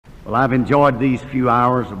Well, I've enjoyed these few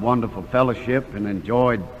hours of wonderful fellowship and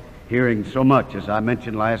enjoyed hearing so much, as I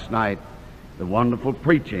mentioned last night, the wonderful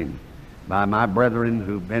preaching by my brethren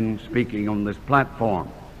who've been speaking on this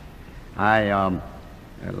platform. Last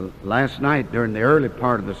night during the early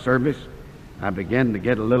part of the service, I began to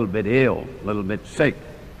get a little bit ill, a little bit sick.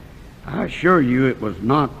 I assure you it was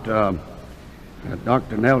not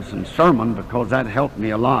Dr. Nelson's sermon, because that helped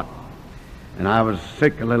me a lot. And I was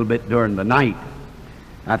sick a little bit during the night.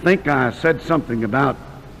 I think I said something about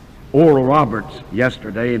Oral Roberts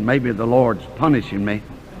yesterday, and maybe the Lord's punishing me.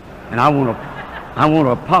 And I want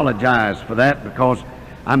to apologize for that, because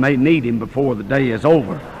I may need him before the day is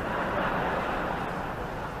over.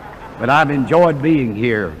 But I've enjoyed being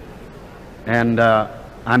here, and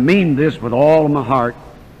I mean this with all of my heart.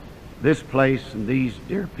 This place and these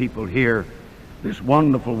dear people here, this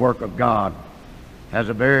wonderful work of God, has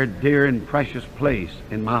a very dear and precious place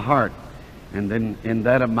in my heart, and then in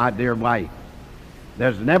that of my dear wife.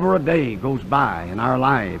 There's never a day goes by in our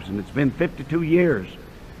lives, and it's been 52 years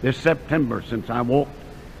this September since I walked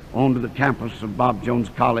onto the campus of Bob Jones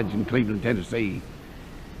College in Cleveland, Tennessee.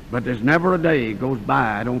 But there's never a day goes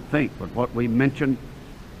by, I don't think, but what we mentioned,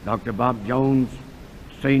 Dr. Bob Jones,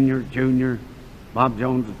 Senior, Junior, Bob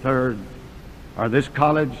Jones III, or this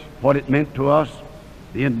college, what it meant to us,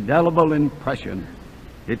 the indelible impression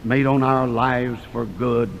it made on our lives for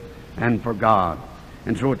good and for God.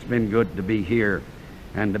 And so it's been good to be here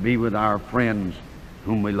and to be with our friends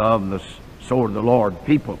whom we love, the sword of the Lord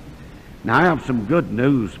people. Now, I have some good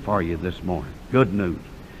news for you this morning. Good news.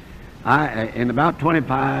 In about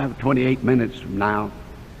 28 minutes from now,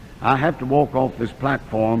 I have to walk off this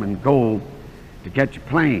platform and go to catch a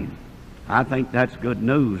plane. I think that's good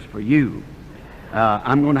news for you.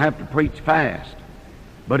 I'm going to have to preach fast.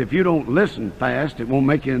 But if you don't listen fast, it won't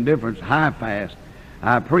make any difference how fast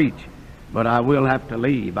I preach. But I will have to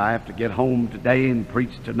leave. I have to get home today and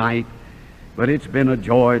preach tonight. But it's been a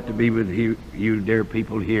joy to be with you dear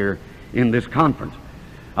people here in this conference.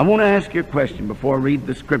 I want to ask you a question before I read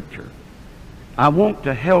the scripture. I want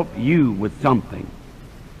to help you with something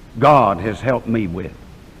God has helped me with.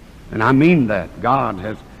 And I mean that. God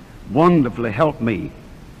has wonderfully helped me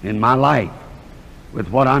in my life with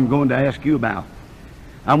what I'm going to ask you about.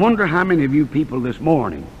 I wonder how many of you people this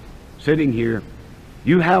morning sitting here,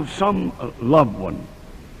 you have some loved one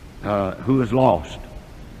who is lost,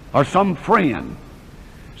 or some friend,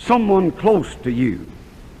 someone close to you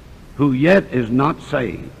who yet is not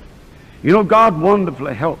saved. You know, God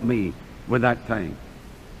wonderfully helped me with that thing.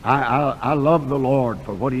 I love the Lord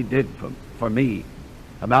for what he did for me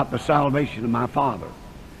about the salvation of my father.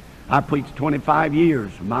 I preached 25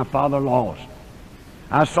 years of my father lost.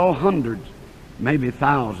 I saw hundreds, maybe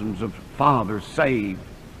thousands of fathers saved.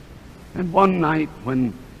 And one night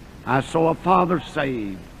when I saw a father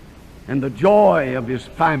saved and the joy of his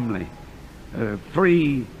family,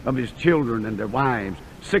 3 of his children and their wives,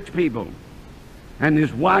 6 people, and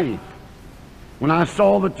his wife, when I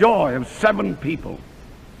saw the joy of 7 people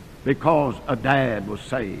because a dad was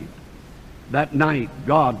saved, that night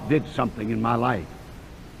God did something in my life.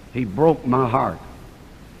 He broke my heart.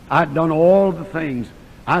 I'd done all the things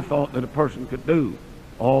I thought that a person could do.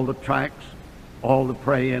 All the tracts, all the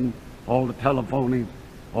praying, all the telephoning,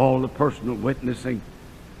 all the personal witnessing.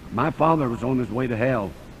 My father was on his way to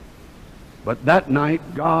hell. But that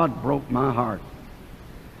night, God broke my heart.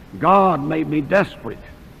 God made me desperate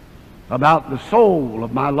about the soul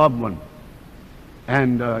of my loved one,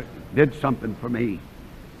 and did something for me.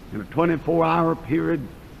 In a 24-hour period,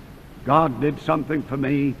 God did something for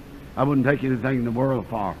me I wouldn't take anything in the world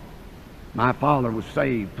for. My father was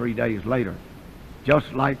saved 3 days later.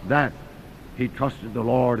 Just like that, he trusted the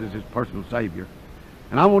Lord as his personal Savior.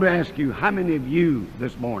 And I want to ask you, how many of you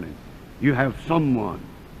this morning, you have someone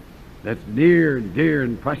that's near and dear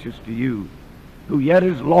and precious to you who yet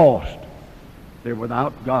is lost? They're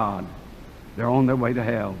without God. They're on their way to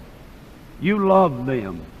hell. You love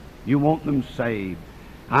them. You want them saved.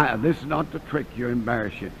 This is not to trick you or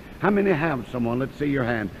embarrass you. How many have someone? Let's see your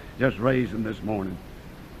hand. Just raise them this morning.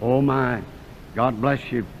 Oh my, God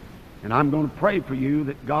bless you. And I'm going to pray for you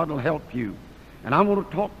that God will help you. And I want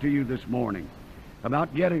to talk to you this morning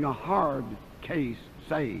about getting a hard case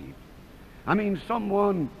saved. I mean,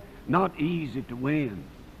 someone not easy to win.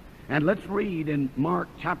 And let's read in Mark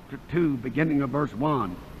chapter 2, beginning of verse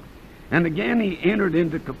 1. And again he entered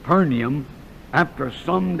into Capernaum after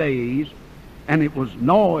some days, and it was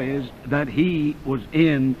noised that he was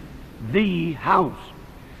in the house.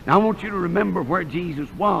 Now I want you to remember where Jesus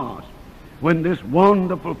was when this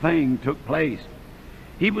wonderful thing took place.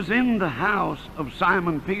 He was in the house of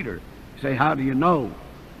Simon Peter. You say, how do you know?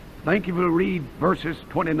 I think if you read verses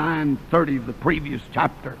 29, 30 of the previous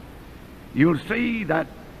chapter, you'll see that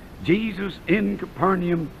Jesus in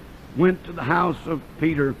Capernaum went to the house of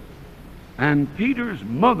Peter, and Peter's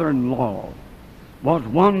mother-in-law was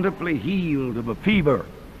wonderfully healed of a fever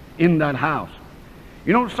in that house.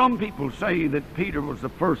 You know, some people say that Peter was the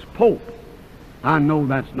first pope. I know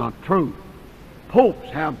that's not true. Popes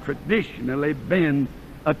have traditionally been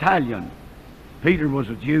Italian. Peter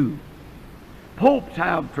was a Jew. Popes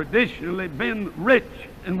have traditionally been rich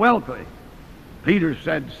and wealthy. Peter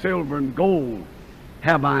said, "Silver and gold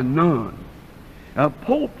have I none."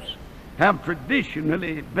 Popes have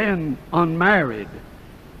traditionally been unmarried.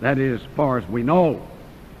 That is, as far as we know.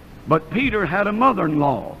 But Peter had a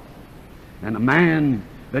mother-in-law. And a man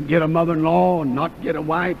that get a mother-in-law and not get a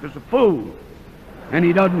wife is a fool. And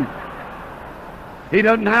he doesn't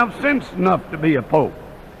have sense enough to be a pope.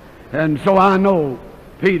 And so I know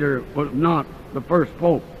Peter was not the first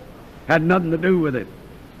pope. Had nothing to do with it.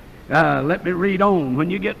 Let me read on. When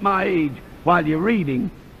you get my age, while you're reading,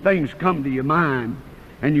 things come to your mind,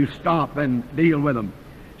 and you stop and deal with them.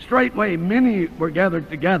 Straightway many were gathered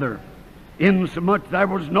together, insomuch there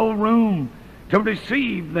was no room to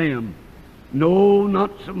receive them, no,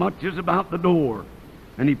 not so much as about the door.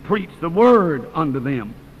 And he preached the word unto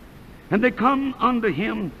them. And they come unto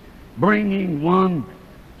him, bringing one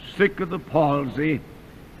sick of the palsy,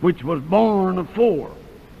 which was born of 4.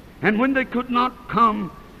 And when they could not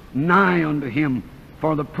come nigh unto him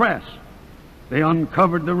for the press, they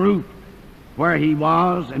uncovered the roof where he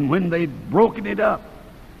was, and when they'd broken it up,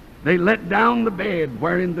 they let down the bed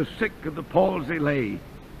wherein the sick of the palsy lay.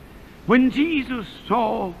 When Jesus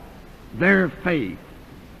saw their faith,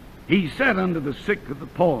 he said unto the sick of the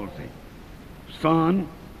palsy, "Son,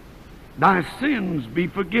 thy sins be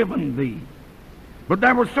forgiven thee." But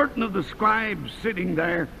there were certain of the scribes sitting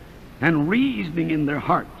there and reasoning in their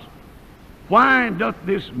hearts, "Why doth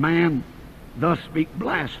this man thus speak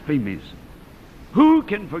blasphemies? Who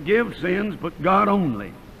can forgive sins but God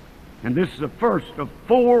only?" And this is the first of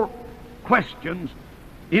 4 questions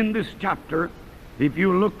in this chapter. If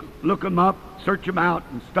you look them up, search them out,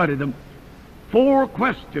 and study them. 4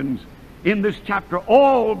 questions in this chapter,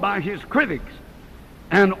 all by his critics,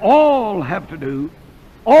 and all have to do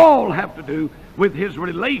with his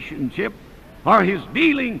relationship or his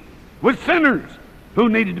dealing with sinners who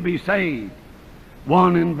needed to be saved.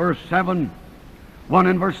 One in verse 7, one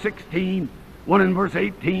in verse 16, one in verse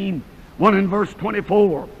 18, one in verse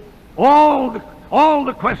 24. All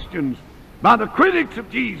the questions by the critics of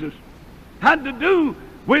Jesus had to do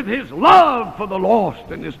with his love for the lost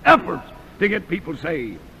and his efforts to get people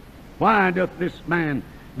saved. Why doth this man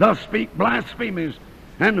thus speak blasphemies?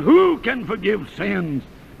 And who can forgive sins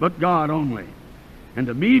but God only? And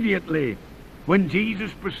immediately, when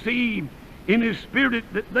Jesus perceived in his spirit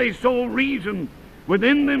that they so reasoned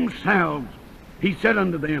within themselves, he said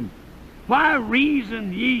unto them, "Why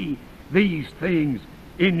reason ye these things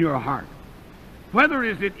in your heart? Whether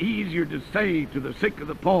is it easier to say to the sick of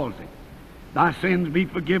the palsy, Thy sins be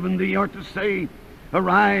forgiven thee, or to say,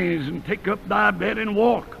 Arise and take up thy bed and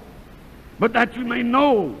walk? But that you may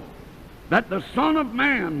know that the Son of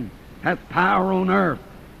Man hath power on earth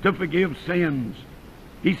to forgive sins.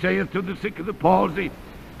 He saith to the sick of the palsy,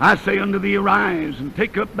 I say unto thee, Arise and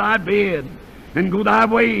take up thy bed and go thy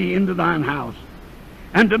way into thine house.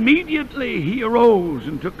 And immediately he arose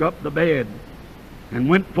and took up the bed and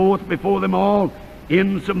went forth before them all,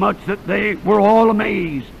 insomuch that they were all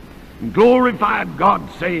amazed and glorified God,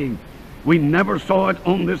 saying, We never saw it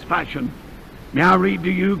on this fashion. May I read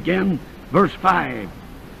to you again verse 5.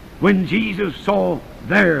 When Jesus saw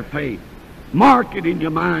their faith, mark it in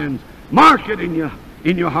your minds, mark it in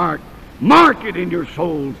your heart, mark it in your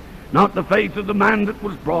souls, not the faith of the man that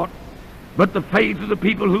was brought, but the faith of the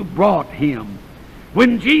people who brought him.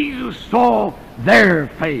 When Jesus saw their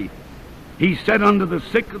faith, he said unto the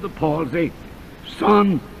sick of the palsy,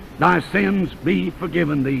 Son, thy sins be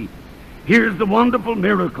forgiven thee. Here's the wonderful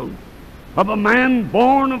miracle of a man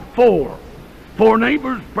born of 4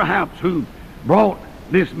 neighbors perhaps who brought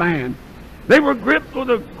this man. They were gripped with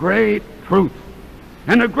a great truth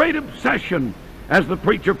and a great obsession, as the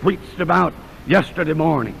preacher preached about yesterday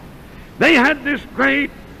morning. They had this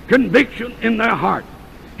great conviction in their heart.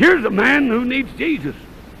 Here's a man who needs Jesus.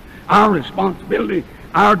 Our responsibility,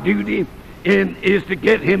 our duty is to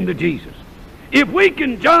get him to Jesus. If we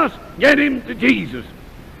can just get him to Jesus,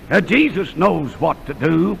 Jesus knows what to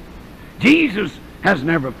do. Jesus has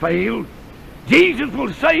never failed. Jesus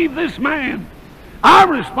will save this man.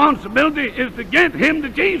 Our responsibility is to get him to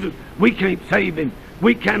Jesus. We can't save him.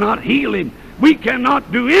 We cannot heal him. We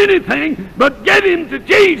cannot do anything but get him to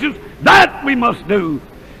Jesus. That we must do.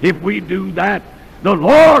 If we do that, the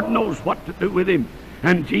Lord knows what to do with him,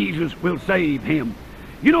 and Jesus will save him.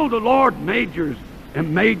 You know, the Lord majors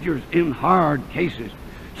and majors in hard cases.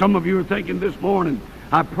 Some of you are thinking this morning,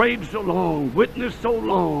 I prayed so long, witnessed so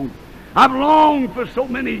long, I've longed for so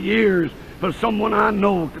many years for someone I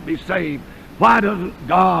know to be saved. Why doesn't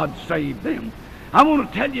God save them? I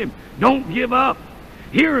want to tell you, don't give up.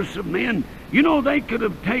 Here are some men, you know, they could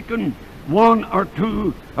have taken one or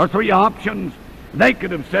two or three options. They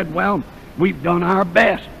could have said, well, we've done our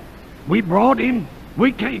best. We brought him.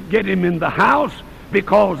 We can't get him in the house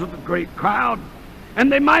because of the great crowd.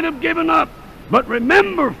 And they might have given up. But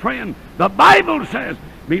remember, friend, the Bible says,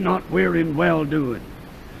 be not weary in well-doing.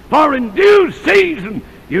 For in due season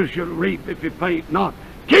you shall reap if you faint not.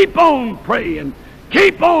 Keep on praying.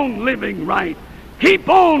 Keep on living right. Keep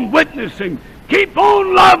on witnessing. Keep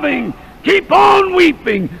on loving. Keep on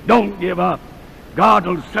weeping. Don't give up. God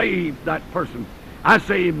will save that person. I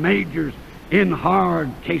say majors in hard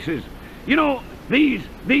cases. You know,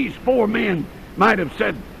 these four men might have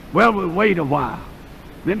said, well, we'll wait a while.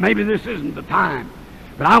 Maybe this isn't the time.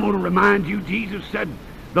 But I want to remind you, Jesus said,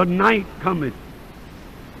 the night cometh.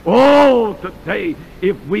 Oh, today,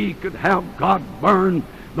 if we could have God burn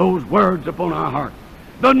those words upon our heart.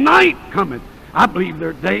 The night cometh. I believe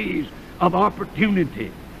they're days of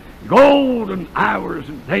opportunity, golden hours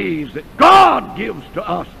and days that God gives to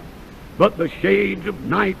us. But the shades of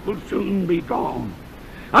night will soon be gone.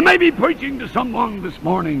 I may be preaching to someone this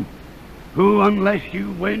morning who, unless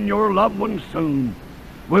you win your loved ones soon,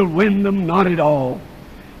 will win them not at all.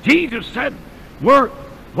 Jesus said, work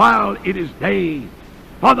while it is day,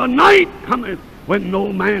 for the night cometh when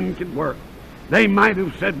no man can work. They might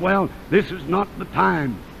have said, well, this is not the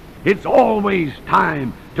time. It's always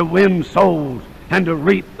time to win souls and to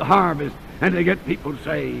reap the harvest and to get people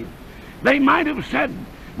saved. They might have said,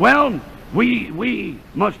 well, we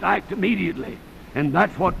must act immediately. And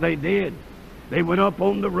that's what they did. They went up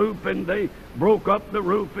on the roof and they broke up the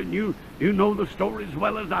roof, and you know the story as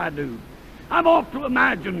well as I do. I've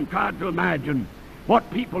often tried to imagine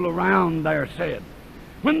what people around there said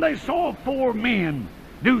when they saw four men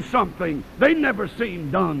do something they'd never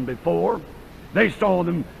seen done before. They saw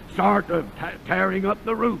them start tearing up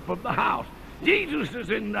the roof of the house. Jesus is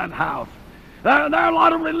in that house. There are a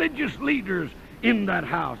lot of religious leaders in that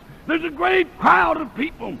house. There's a great crowd of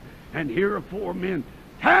people, and here are four men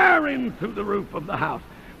tearing through the roof of the house.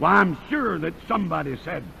 Well, I'm sure that somebody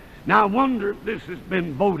said, now I wonder if this has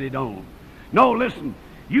been voted on. No, listen,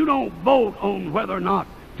 you don't vote on whether or not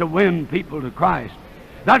to win people to Christ.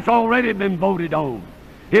 That's already been voted on.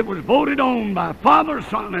 It was voted on by Father,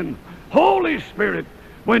 Son, and Holy Spirit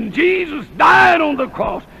when Jesus died on the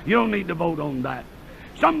cross. You don't need to vote on that.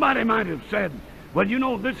 Somebody might have said, well, you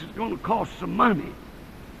know, this is going to cost some money.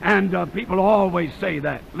 And people always say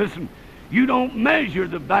that. Listen, you don't measure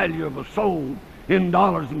the value of a soul in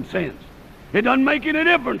dollars and cents. It doesn't make any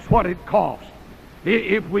difference what it costs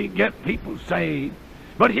if we get people saved.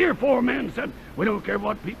 But here four men said, we don't care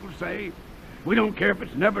what people say. We don't care if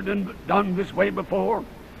it's never done this way before.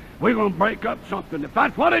 We're going to break up something. If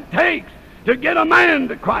that's what it takes to get a man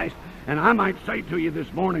to Christ. And I might say to you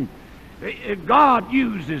this morning, God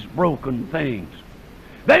uses broken things.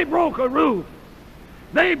 They broke a roof.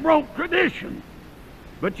 They broke tradition.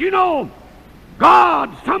 But you know,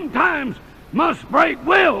 God sometimes must break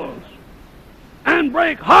wills and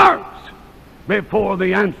break hearts before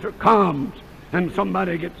the answer comes and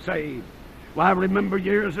somebody gets saved. Well, I remember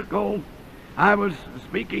years ago, I was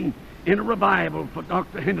speaking in a revival for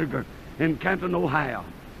Dr. Henniger in Canton, Ohio.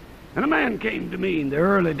 And a man came to me in the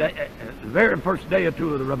early day, the very first day or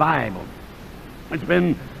two of the revival. It's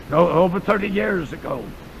been over 30 years ago.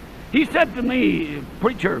 He said to me,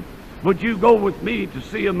 preacher, would you go with me to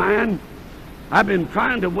see a man I've been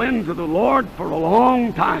trying to win to the Lord for a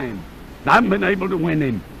long time? I haven't been able to win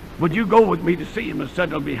him. Would you go with me to see him? I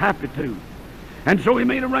said, I'll be happy to. And so he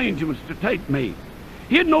made arrangements to take me.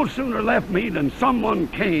 He had no sooner left me than someone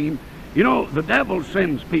came. You know, the devil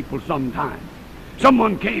sends people sometimes.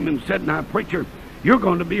 Someone came and said, now, preacher, you're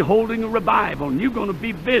going to be holding a revival, and you're going to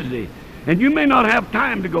be busy, and you may not have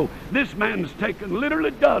time to go. This man's taken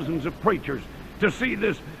literally dozens of preachers to see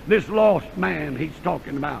this lost man he's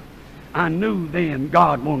talking about. I knew then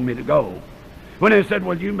God wanted me to go. When they said,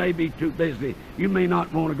 well, you may be too busy, you may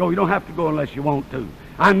not want to go, you don't have to go unless you want to.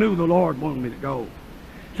 I knew the Lord wanted me to go.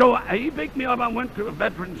 So he picked me up. I went to a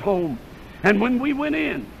veteran's home, and when we went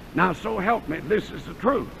in, now so help me, this is the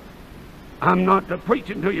truth. I'm not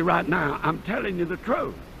preaching to you right now. I'm telling you the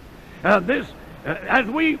truth. As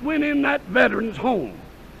we went in that veteran's home,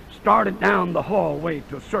 started down the hallway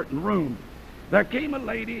to a certain room, there came a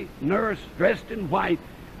lady, nurse, dressed in white,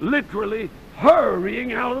 literally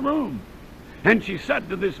hurrying out of the room. And she said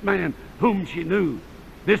to this man whom she knew,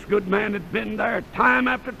 this good man had been there time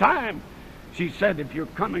after time, she said, if you're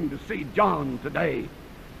coming to see John today,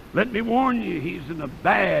 let me warn you, he's in a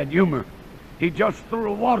bad humor. He just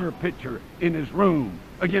threw a water pitcher in his room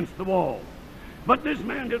against the wall. But this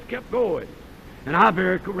man just kept going. And I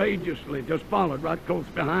very courageously just followed right close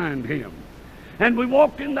behind him. And we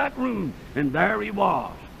walked in that room, and there he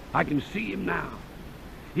was. I can see him now.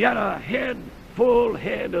 He had a full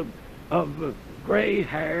head of gray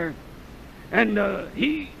hair, and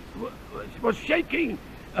he was shaking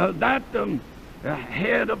that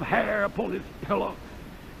head of hair upon his pillow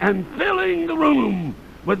and filling the room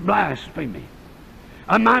with blasphemy.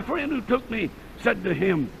 And my friend who took me said to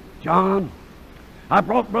him, John, I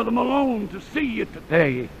brought Brother Malone to see you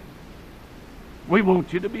today. We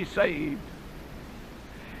want you to be saved.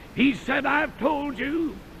 He said, I've told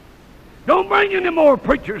you, don't bring any more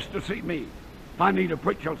preachers to see me. If I need a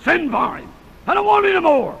preacher, I'll send for him. I don't want any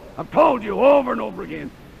more. I've told you over and over again.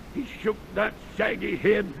 He shook that shaggy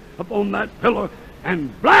head upon that pillow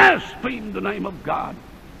and blasphemed the name of God.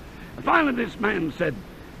 And finally this man said,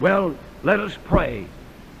 well, let us pray.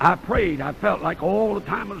 I prayed. I felt like all the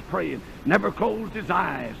time I was praying. Never closed his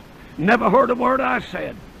eyes. Never heard a word I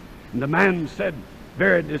said. And the man said,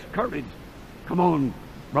 very discouraged, come on,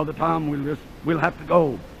 Brother Tom, we'll have to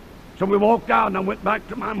go. So we walked out, and I went back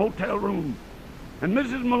to my motel room. And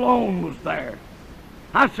Mrs. Malone was there.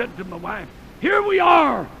 I said to my wife, here we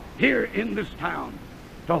are, here in this town,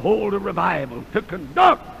 to hold a revival, to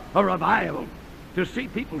conduct a revival, to see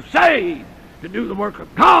people saved, to do the work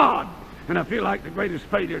of God. And I feel like the greatest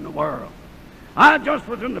failure in the world. I just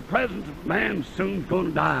was in the presence of a man soon going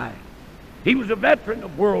to die. He was a veteran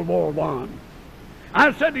of World War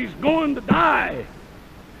I said, he's going to die.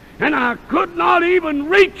 And I could not even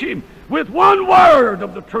reach him with one word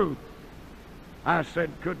of the truth. I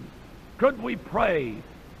said, could we pray?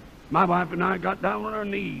 My wife and I got down on our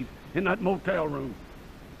knees in that motel room.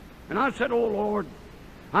 And I said, oh Lord,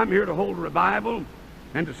 I'm here to hold a revival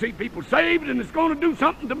and to see people saved, and it's going to do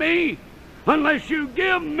something to me unless you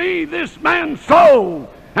give me this man's soul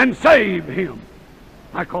and save him.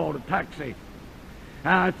 I called a taxi.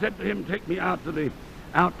 And I said to him, take me out to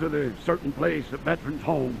the certain place, the veteran's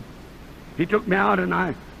home. He took me out, and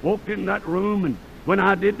I walked in that room, and when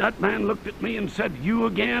I did, that man looked at me and said, you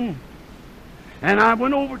again? And I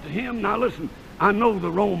went over to him. Now listen, I know the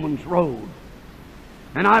Romans Road,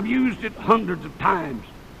 and I've used it hundreds of times.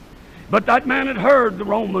 But that man had heard the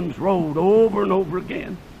Romans Road over and over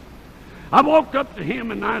again. I walked up to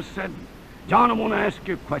him and I said, John, I want to ask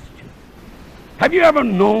you a question. Have you ever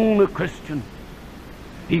known a Christian?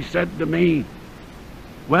 He said to me,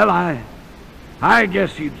 well, I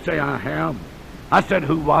guess you'd say I have. I said,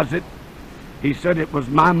 who was it? He said, it was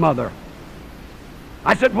my mother.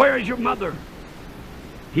 I said, where is your mother?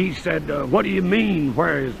 He said, what do you mean,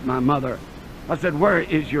 where is my mother? I said, where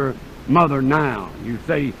is your mother now? You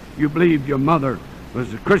say you believed your mother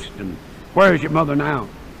was a Christian. Where is your mother now?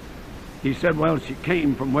 He said, well, she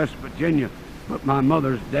came from West Virginia, but my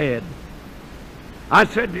mother's dead. I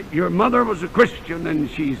said, your mother was a Christian and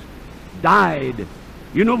she's died.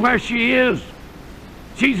 You know where she is?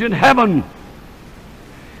 She's in heaven.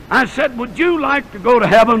 I said, would you like to go to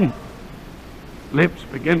heaven? Lips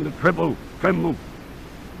began to tremble.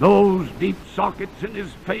 Those deep sockets in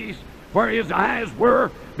his face where his eyes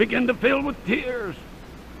were began to fill with tears.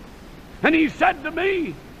 And he said to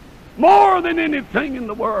me, more than anything in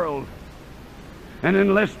the world, and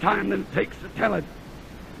in less time than it takes to tell it,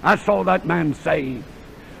 I saw that man saved.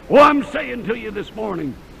 Oh, I'm saying to you this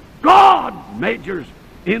morning, God majors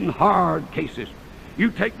in hard cases.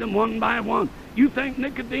 You take them one by one. You think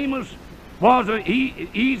Nicodemus was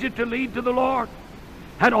easy to lead to the Lord?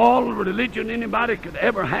 Had all the religion anybody could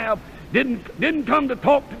ever have. Didn't come to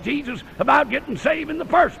talk to Jesus about getting saved in the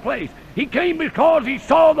first place. He came because he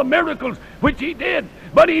saw the miracles which he did.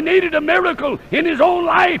 But he needed a miracle in his own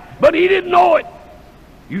life, but he didn't know it.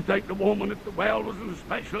 You think the woman at the well was an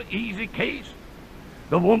especially easy case?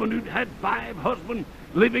 The woman who'd had 5 husbands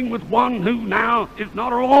living with one who now is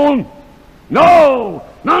not her own? No,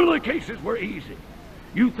 none of the cases were easy.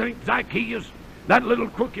 You think Zacchaeus, that little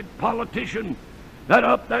crooked politician, that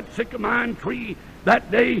up that sycamore tree that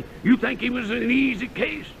day, you think he was an easy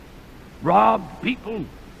case? Robbed people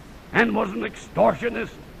and was an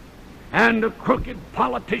extortionist and a crooked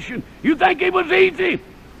politician. You think he was easy?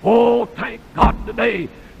 Oh, thank God today,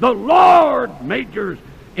 the Lord majors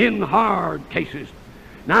in hard cases.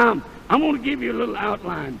 Now, I'm going to give you a little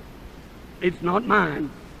outline. It's not mine.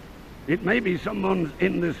 It may be someone's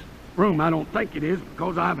in this room. I don't think it is,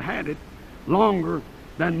 because I've had it longer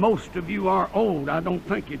than most of you are old. I don't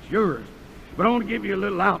think it's yours. But I want to give you a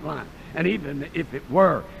little outline. And even if it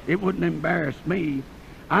were, it wouldn't embarrass me.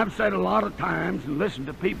 I've said a lot of times and listened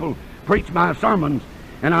to people preach my sermons,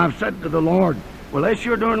 and I've said to the Lord, well, they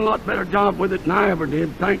sure doing a lot better job with it than I ever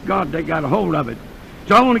did. Thank God they got a hold of it.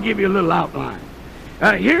 So I want to give you a little outline.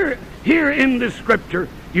 Here in this scripture,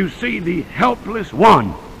 you see the helpless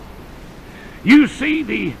one. You see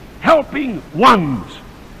the helping ones.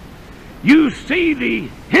 You see the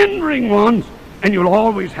hindering ones, and you'll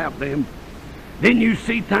always have them. Then you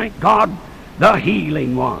see, thank God, the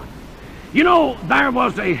healing one. You know, there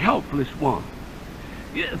was a helpless one.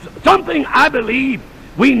 Something I believe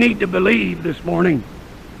we need to believe this morning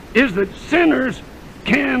is that sinners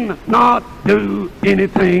cannot do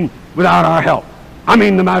anything without our help. I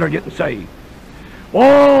mean, no matter getting saved.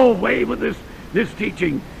 Oh, away with this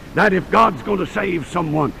teaching that if God's going to save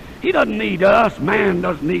someone, He doesn't need us. Man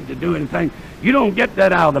doesn't need to do anything. You don't get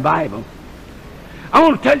that out of the Bible. I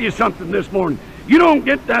want to tell you something this morning. You don't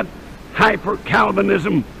get that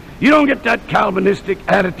hyper-Calvinism. You don't get that Calvinistic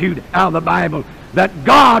attitude out of the Bible that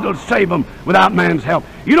God will save them without man's help.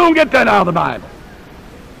 You don't get that out of the Bible.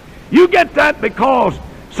 You get that because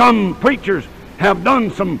some preachers have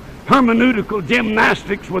done some hermeneutical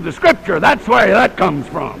gymnastics with the Scripture. That's where that comes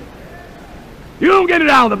from. You don't get it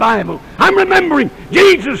out of the Bible. I'm remembering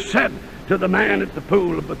Jesus said to the man at the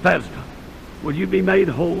pool of Bethesda, will you be made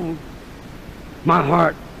whole? My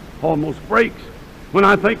heart almost breaks when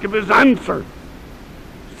I think of his answer.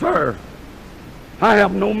 Sir, I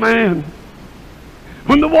have no man.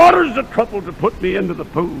 When the waters are troubled to put me into the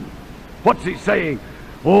pool, what's he saying?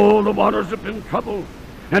 Oh, the waters have been troubled,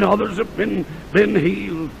 and others have been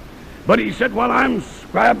healed. But he said, while I'm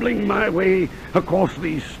scrabbling my way across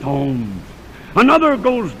these stones, another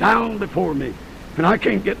goes down before me, and I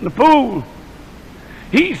can't get in the pool.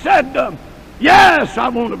 He said, yes, I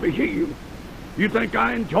want to be healed. You think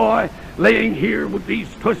I enjoy laying here with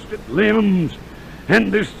these twisted limbs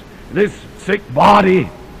and this sick body?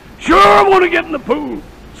 Sure, I want to get in the pool.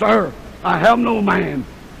 Sir, I have no man.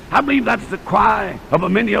 I believe that's the cry of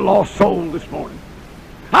many a lost soul this morning.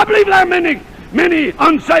 I believe there are many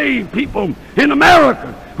unsaved people in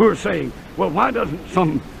America who are saying, well, why doesn't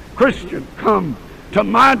some Christian come to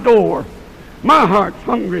my door? My heart's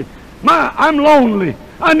hungry. I'm lonely.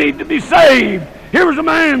 I need to be saved. Here was a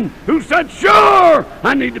man who said, sure,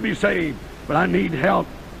 I need to be saved, but I need help.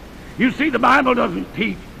 You see, the Bible doesn't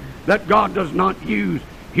teach that God does not use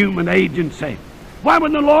human agency. Why,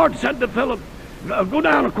 when the Lord said to Philip, go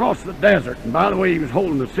down across the desert, and by the way, he was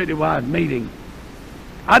holding a citywide meeting,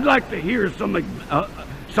 I'd like to hear some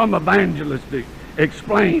evangelists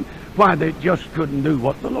explain why they just couldn't do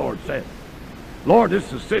what the Lord said. Lord,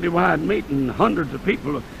 this is a citywide meeting, hundreds of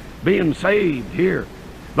people are being saved here.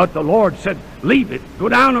 But the Lord said, leave it, go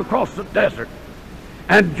down across the desert,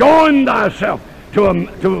 and join thyself to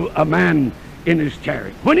a man in his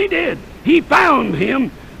chariot. When he did, he found him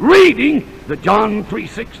reading the John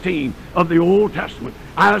 3:16 of the Old Testament,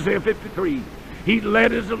 Isaiah 53. He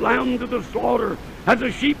led as a lamb to the slaughter, as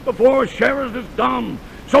a sheep before his shearers is dumb.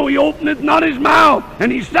 So he opened not his mouth, and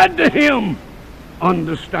he said to him,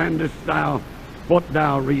 understandest thou what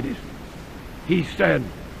thou readest? He said,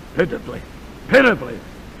 pitifully,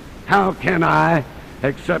 how can I,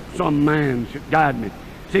 except some man should guide me?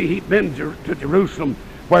 See, he'd been to Jerusalem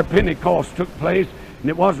where Pentecost took place, and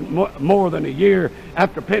it wasn't more than a year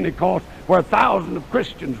after Pentecost where thousands of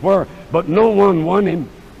Christians were, but no one won him.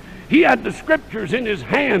 He had the Scriptures in his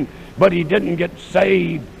hand, but he didn't get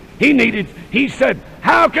saved. He said,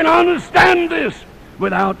 how can I understand this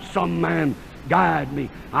without some man guide me?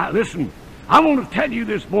 Listen, I want to tell you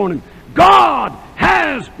this morning, God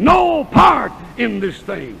has no part in this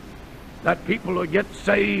thing. That people will get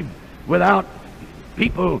saved without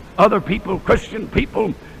other people, Christian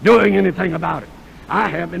people, doing anything about it. I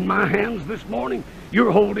have in my hands this morning,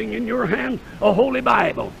 you're holding in your hand a Holy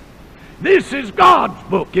Bible. This is God's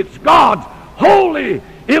book. It's God's holy,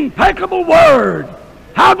 impeccable Word.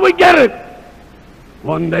 How'd we get it?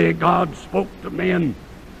 One day God spoke to men.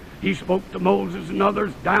 He spoke to Moses and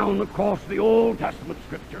others down across the Old Testament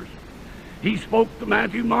Scriptures. He spoke to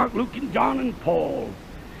Matthew, Mark, Luke, and John, and Paul.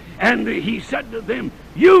 And he said to them,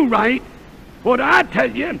 you write what I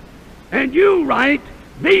tell you, and you write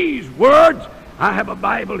these words. I have a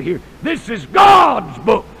Bible here. This is God's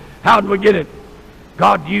book. How'd we get it?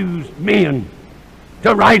 God used men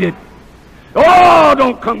to write it. Oh,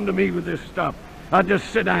 don't come to me with this stuff.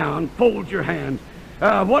 Just sit down, fold your hands.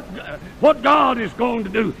 What God is going to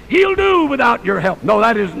do, He'll do without your help. No,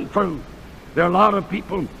 that isn't true. There are a lot of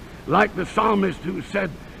people like the psalmist who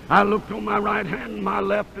said, I looked on my right hand and my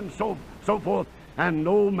left and so forth, and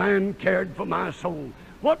no man cared for my soul.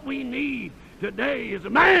 What we need today is a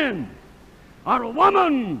man or a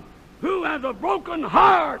woman who has a broken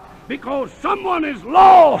heart because someone is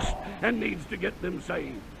lost and needs to get them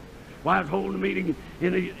saved. Well, I was holding a meeting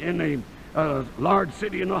in a large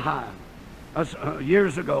city in Ohio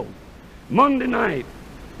years ago. Monday night,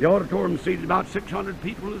 the auditorium seated about 600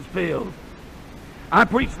 people is filled. I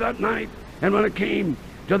preached that night, and when it came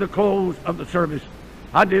to the close of the service,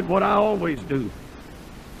 I did what I always do.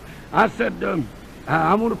 I said,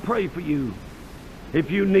 I want to pray for you. If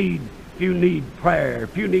you need prayer,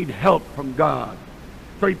 if you need help from God.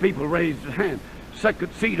 3 people raised their hand.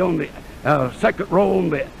 Second seat on the second row on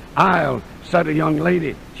the aisle sat a young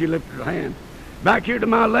lady. She lifted her hand. Back here to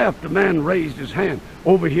my left, a man raised his hand.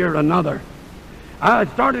 Over here, another. I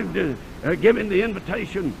started giving the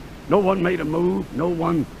invitation. No one made a move. No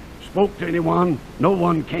one spoke to anyone. No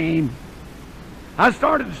one came. I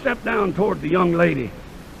started to step down toward the young lady.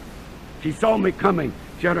 She saw me coming.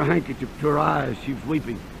 She had her handkerchief to her eyes. She was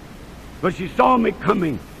weeping. But she saw me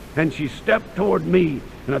coming, and she stepped toward me,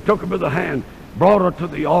 and I took her by the hand, brought her to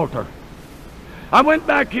the altar. I went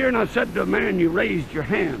back here, and I said to the man, you raised your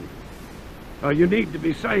hand. You need to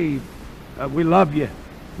be saved. We love you.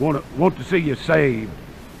 Want to see you saved.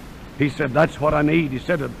 He said, that's what I need. He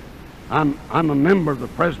said, I'm a member of the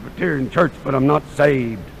Presbyterian Church, but I'm not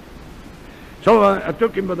saved. So I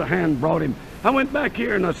took him by the hand, brought him. I went back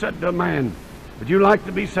here and I said to the man, would you like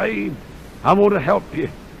to be saved? I want to help you.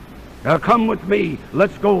 Come with me.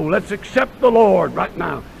 Let's go. Let's accept the Lord right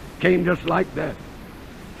now. Came just like that.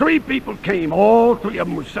 3 people came. All 3 of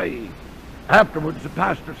them were saved. Afterwards, the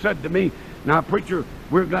pastor said to me, now, preacher,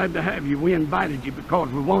 we're glad to have you. We invited you because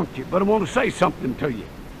we want you. But I want to say something to you.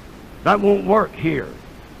 That won't work here.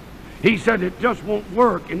 He said it just won't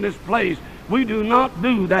work in this place. We do not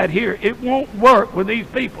do that here. It won't work with these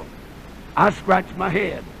people. I scratched my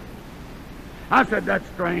head. I said, that's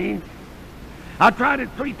strange. I tried it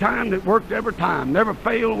 3 times. It worked every time. Never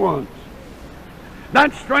failed once.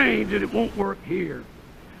 That's strange that it won't work here.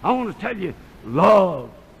 I want to tell you, love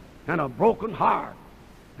and a broken heart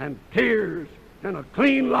and tears and a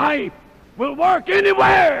clean life will work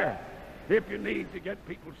anywhere if you need to get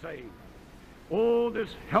people saved. Oh, this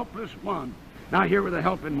helpless one. Now, here were the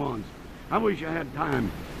helping ones. I wish I had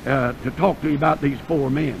time to talk to you about these 4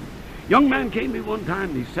 men. Young man came to me one time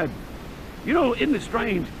and he said, you know, isn't it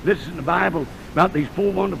strange? This is in the Bible about these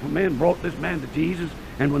 4 wonderful men brought this man to Jesus,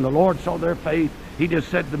 and when the Lord saw their faith, he just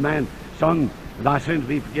said to the man, son, thy sins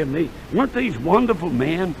be forgiven thee. Weren't these wonderful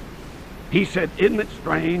men? He said, isn't it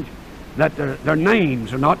strange that their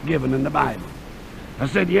names are not given in the Bible? I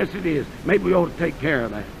said, yes, it is. Maybe we ought to take care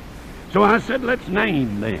of that. So I said, let's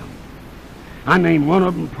name them. I named one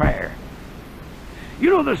of them Prayer. You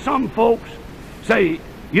know, there's some folks say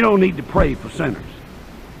you don't need to pray for sinners.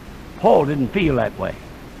 Paul didn't feel that way.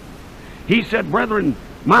 He said, brethren,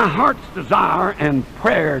 my heart's desire and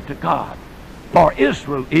prayer to God for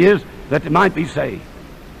Israel is that they might be saved.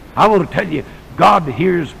 I want to tell you, God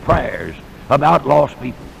hears prayers about lost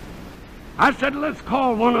people. I said, let's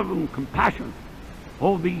call one of them Compassion.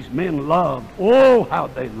 Oh, these men loved. Oh, how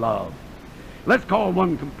they loved. Let's call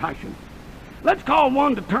one Compassion. Let's call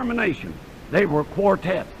one Determination. They were a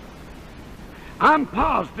quartet. I'm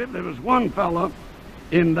positive there was one fellow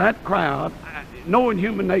in that crowd, knowing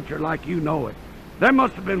human nature like you know it. There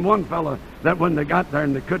must have been one fellow that when they got there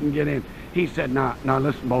and they couldn't get in, he said, now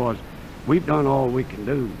listen, boys, we've done all we can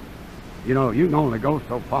do. You know, you can only go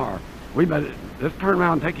so far. We better, let's turn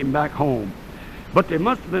around and take him back home. But there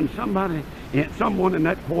must have been someone in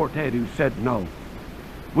that quartet who said no.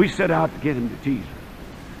 We set out to get him to Jesus.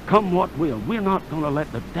 Come what will, we're not going to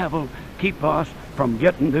let the devil keep us from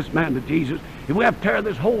getting this man to Jesus. If we have to tear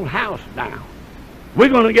this whole house down, we're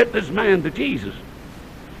going to get this man to Jesus.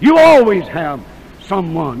 You always have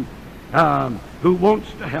someone who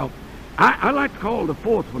wants to help. I like to call the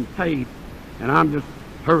 4th one Faith, and I'm just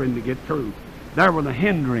hurrying to get through. There were the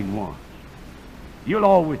hindering ones. You'll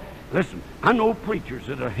always, listen, I know preachers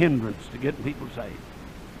that are a hindrance to getting people saved.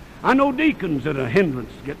 I know deacons that are a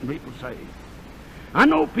hindrance to getting people saved. I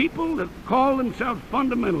know people that call themselves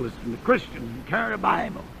fundamentalists and Christians and carry a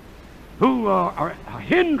Bible who are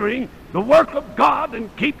hindering the work of God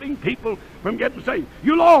and keeping people from getting saved.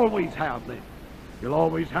 You'll always have them. You'll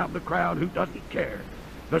always have the crowd who doesn't care.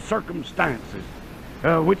 The circumstances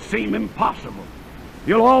which seem impossible.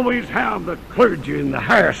 You'll always have the clergy and the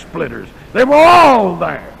hair splitters. They were all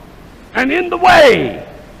there and in the way.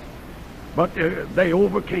 But they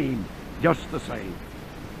overcame just the same.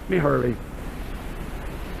 Let me hurry.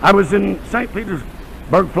 I was in St.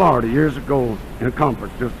 Petersburg, Florida years ago in a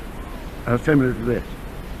conference just similar to this.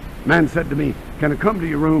 Man said to me, can I come to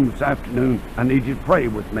your room this afternoon? I need you to pray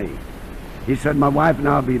with me. He said, my wife and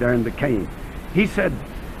I'll be there, and they came. He said,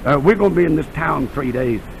 we're going to be in this town 3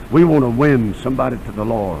 days. We want to win somebody to the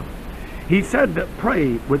Lord. He said,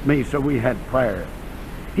 pray with me, so we had prayer.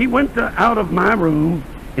 He went out of my room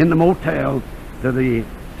in the motel to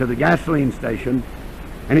the gasoline station,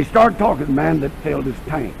 and he started talking to the man that filled his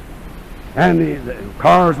tank. And the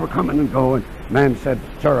cars were coming and going. Man said,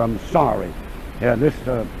 sir, I'm sorry. Yeah,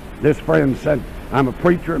 this friend said, I'm a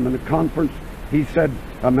preacher, I'm in a conference. He said,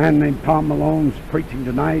 a man named Tom Malone's preaching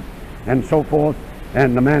tonight, and so forth.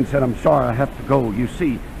 And the man said, I'm sorry, I have to go. You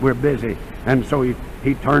see, we're busy. And so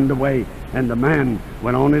he turned away, and the man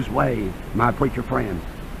went on his way, my preacher friend.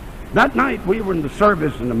 That night we were in the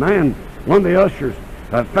service, and the man, one of the ushers,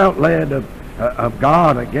 felt led of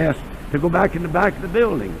God, I guess, to go back in the back of the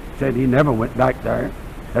building. Said he never went back there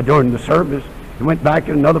during the service. He went back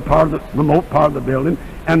in another part of the remote part of the building,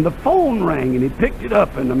 and the phone rang, and he picked it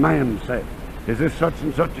up, and the man said, is this such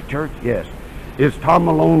and such a church? Yes. Is Tom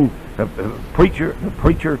Malone the preacher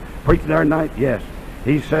preaching there tonight? Yes.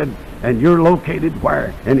 He said, and you're located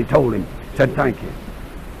where? And he told him. Said, thank you.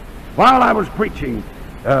 While I was preaching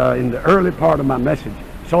in the early part of my message,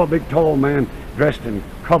 saw a big tall man dressed in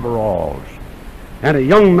coveralls, and a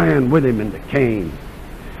young man with him in the cane.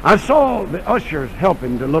 I saw the ushers help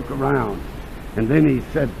him to look around, and then he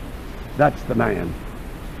said, that's the man.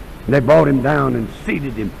 And they brought him down and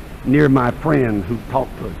seated him near my friend who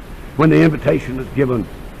talked to us. When the invitation was given,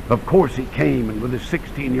 of course he came, and with his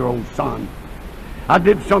 16-year-old son. I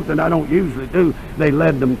did something I don't usually do. They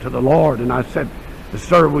led them to the Lord, and I said,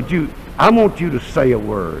 sir, I want you to say a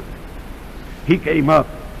word. He came up,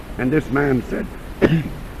 and this man said,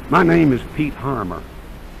 my name is Pete Harmer.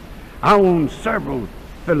 I own several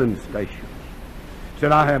filling stations.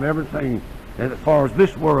 Said, I have everything, as far as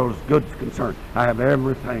this world's goods concerned, I have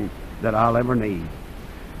everything that I'll ever need.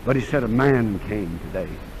 But he said, a man came today.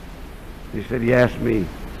 He said, he asked me,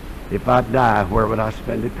 if I die, where would I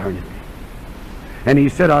spend eternity? And he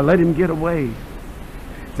said, I let him get away.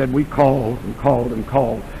 He said, we called and called and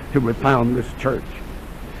called till we found this church.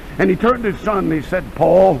 And he turned to his son and he said,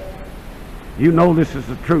 Paul, you know this is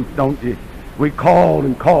the truth, don't you? We called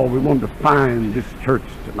and called. We wanted to find this church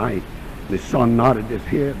tonight. And his son nodded his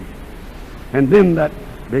head. And then that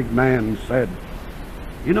big man said,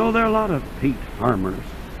 you know, there are a lot of Pete Harmers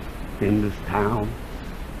in this town.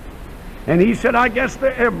 And he said, I guess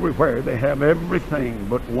they're everywhere. They have everything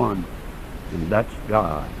but one, and that's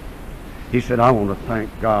God. He said, I want to thank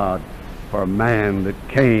God for a man that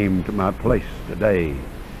came to my place today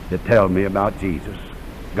to tell me about Jesus.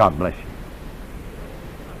 God bless you.